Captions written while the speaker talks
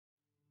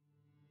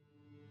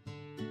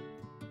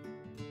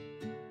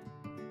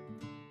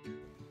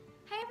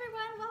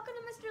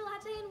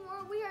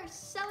We are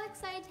so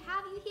excited to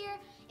have you here.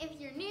 If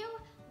you're new,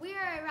 we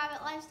are a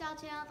rabbit lifestyle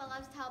channel that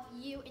loves to help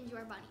you and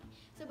your bunny.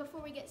 So before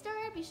we get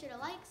started, be sure to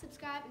like,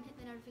 subscribe, and hit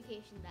the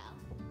notification bell.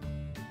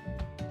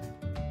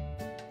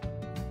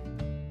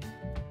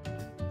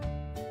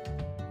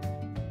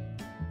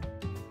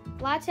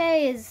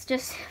 Latte is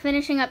just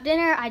finishing up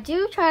dinner. I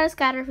do try to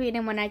scatter feed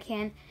him when I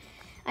can.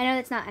 I know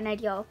that's not an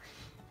ideal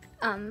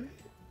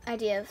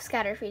idea of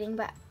scatter feeding,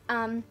 but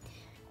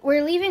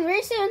we're leaving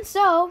very soon,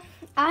 so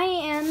I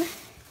am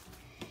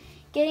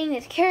getting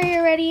this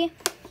carrier ready.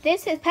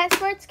 This is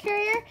PetSmart's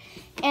carrier,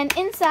 and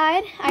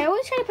inside, I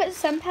always try to put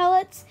some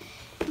pellets,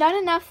 not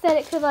enough that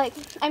it could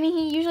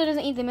he usually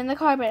doesn't eat them in the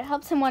car, but it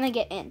helps him want to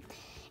get in.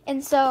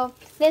 And so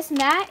this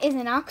mat is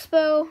an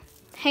Oxbow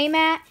hay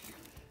mat,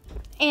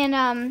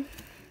 and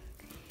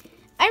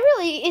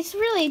it's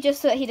really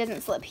just so that he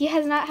doesn't slip. He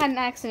has not had an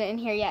accident in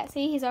here yet.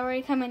 See, he's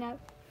already coming up.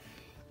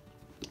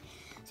 So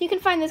you can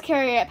find this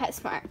carrier at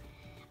PetSmart.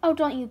 Oh,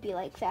 don't you be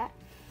like that.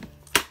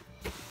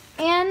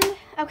 And,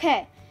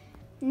 okay,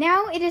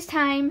 now it is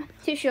time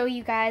to show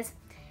you guys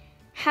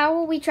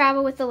how we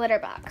travel with the litter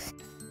box.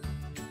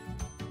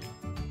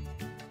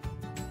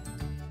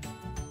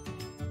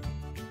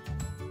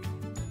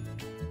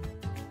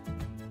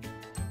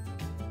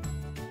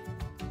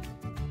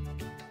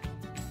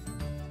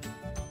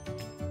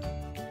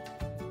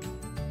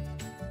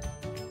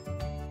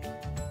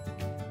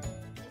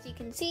 As you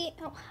can see,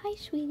 oh, hi,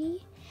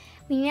 sweetie.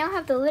 We now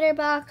have the litter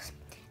box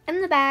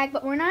and the bag,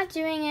 but we're not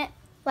doing it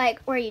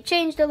like where you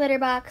change the litter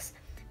box.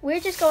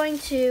 We're just going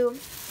to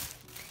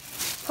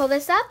pull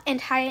this up and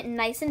tie it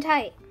nice and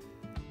tight.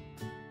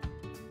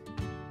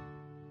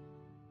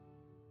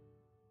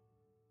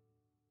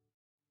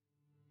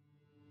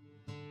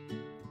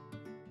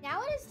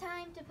 Now it is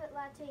time to put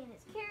Latte in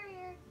his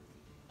carrier,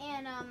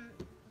 and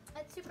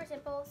it's super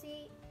simple.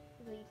 See,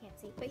 well, you can't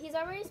see, but he's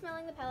already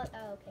smelling the pellet.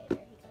 Oh, okay, there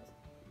he goes.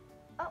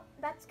 Oh,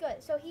 that's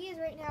good. So he is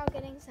right now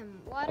getting some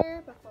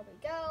water before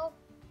we go.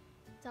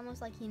 It's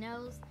almost like he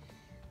knows.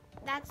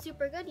 That's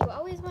super good. You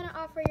always want to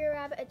offer your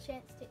rabbit a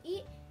chance to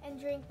eat and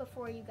drink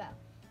before you go.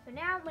 So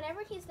now,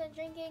 whenever he's done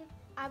drinking,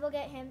 I will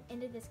get him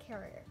into this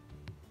carrier.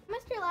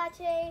 Mr.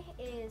 Latte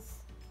is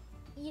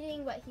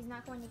eating, but he's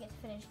not going to get to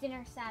finish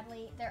dinner,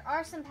 sadly. There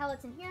are some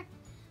pellets in here,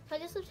 so I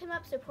just lift him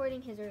up,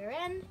 supporting his rear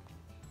end,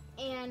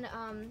 and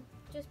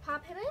just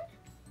pop him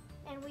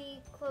in, and we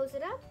close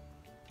it up,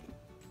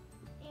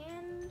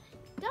 and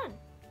done.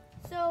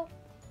 So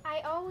I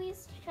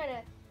always try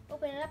to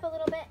open it up a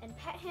little bit and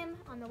pet him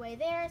on the way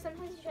there.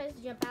 Sometimes he tries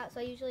to jump out, so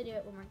I usually do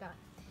it when we're done.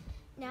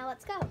 Now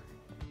let's go.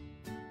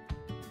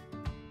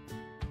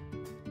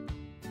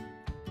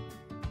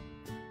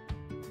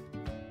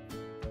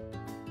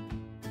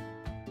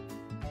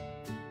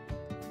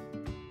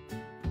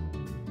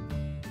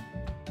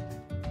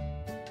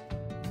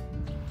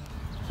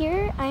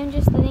 Here, I'm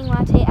just letting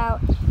Latte out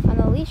on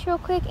the leash real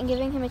quick and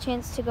giving him a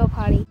chance to go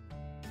potty.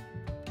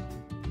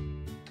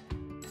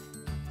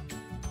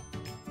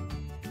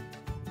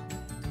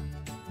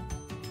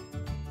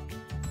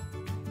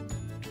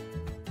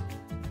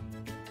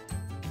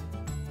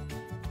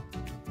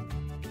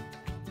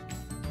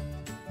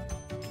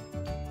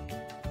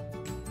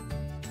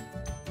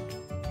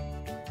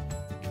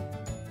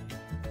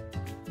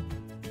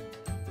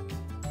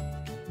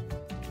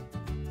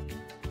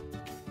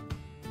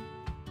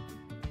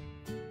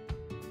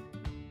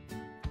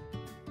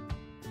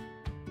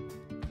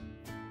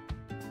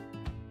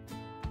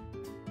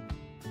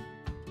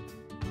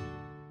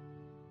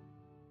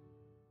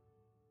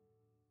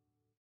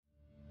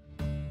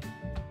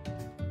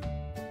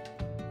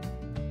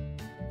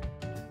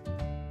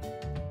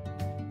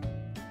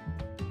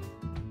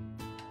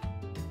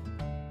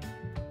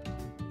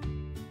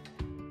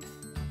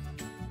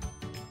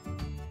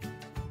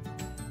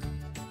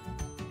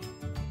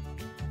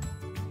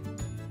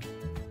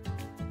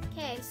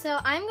 Okay, so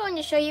I'm going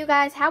to show you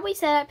guys how we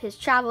set up his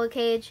travel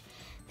cage.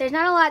 There's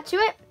not a lot to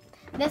it.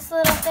 This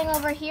little thing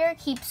over here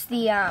keeps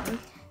the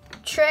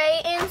tray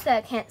in so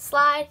that it can't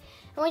slide.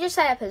 And we just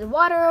set up his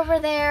water over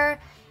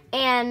there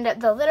and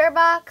the litter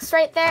box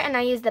right there. And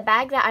I used the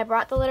bag that I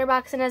brought the litter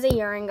box in as a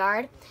urine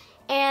guard.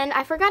 And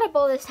I forgot a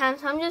bowl this time,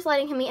 so I'm just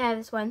letting him eat out of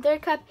this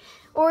 1/3 cup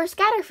or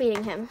scatter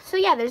feeding him. So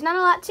yeah, there's not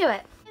a lot to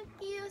it. Thank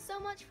you so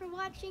much for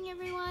watching,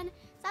 everyone.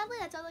 Sadly,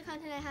 that's all the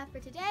content I have for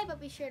today, but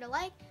be sure to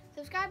like,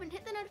 subscribe, and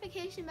hit the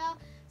notification bell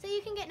so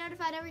you can get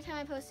notified every time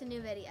I post a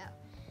new video.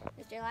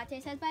 Mr. Latte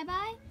says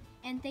bye-bye,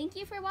 and thank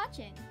you for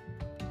watching.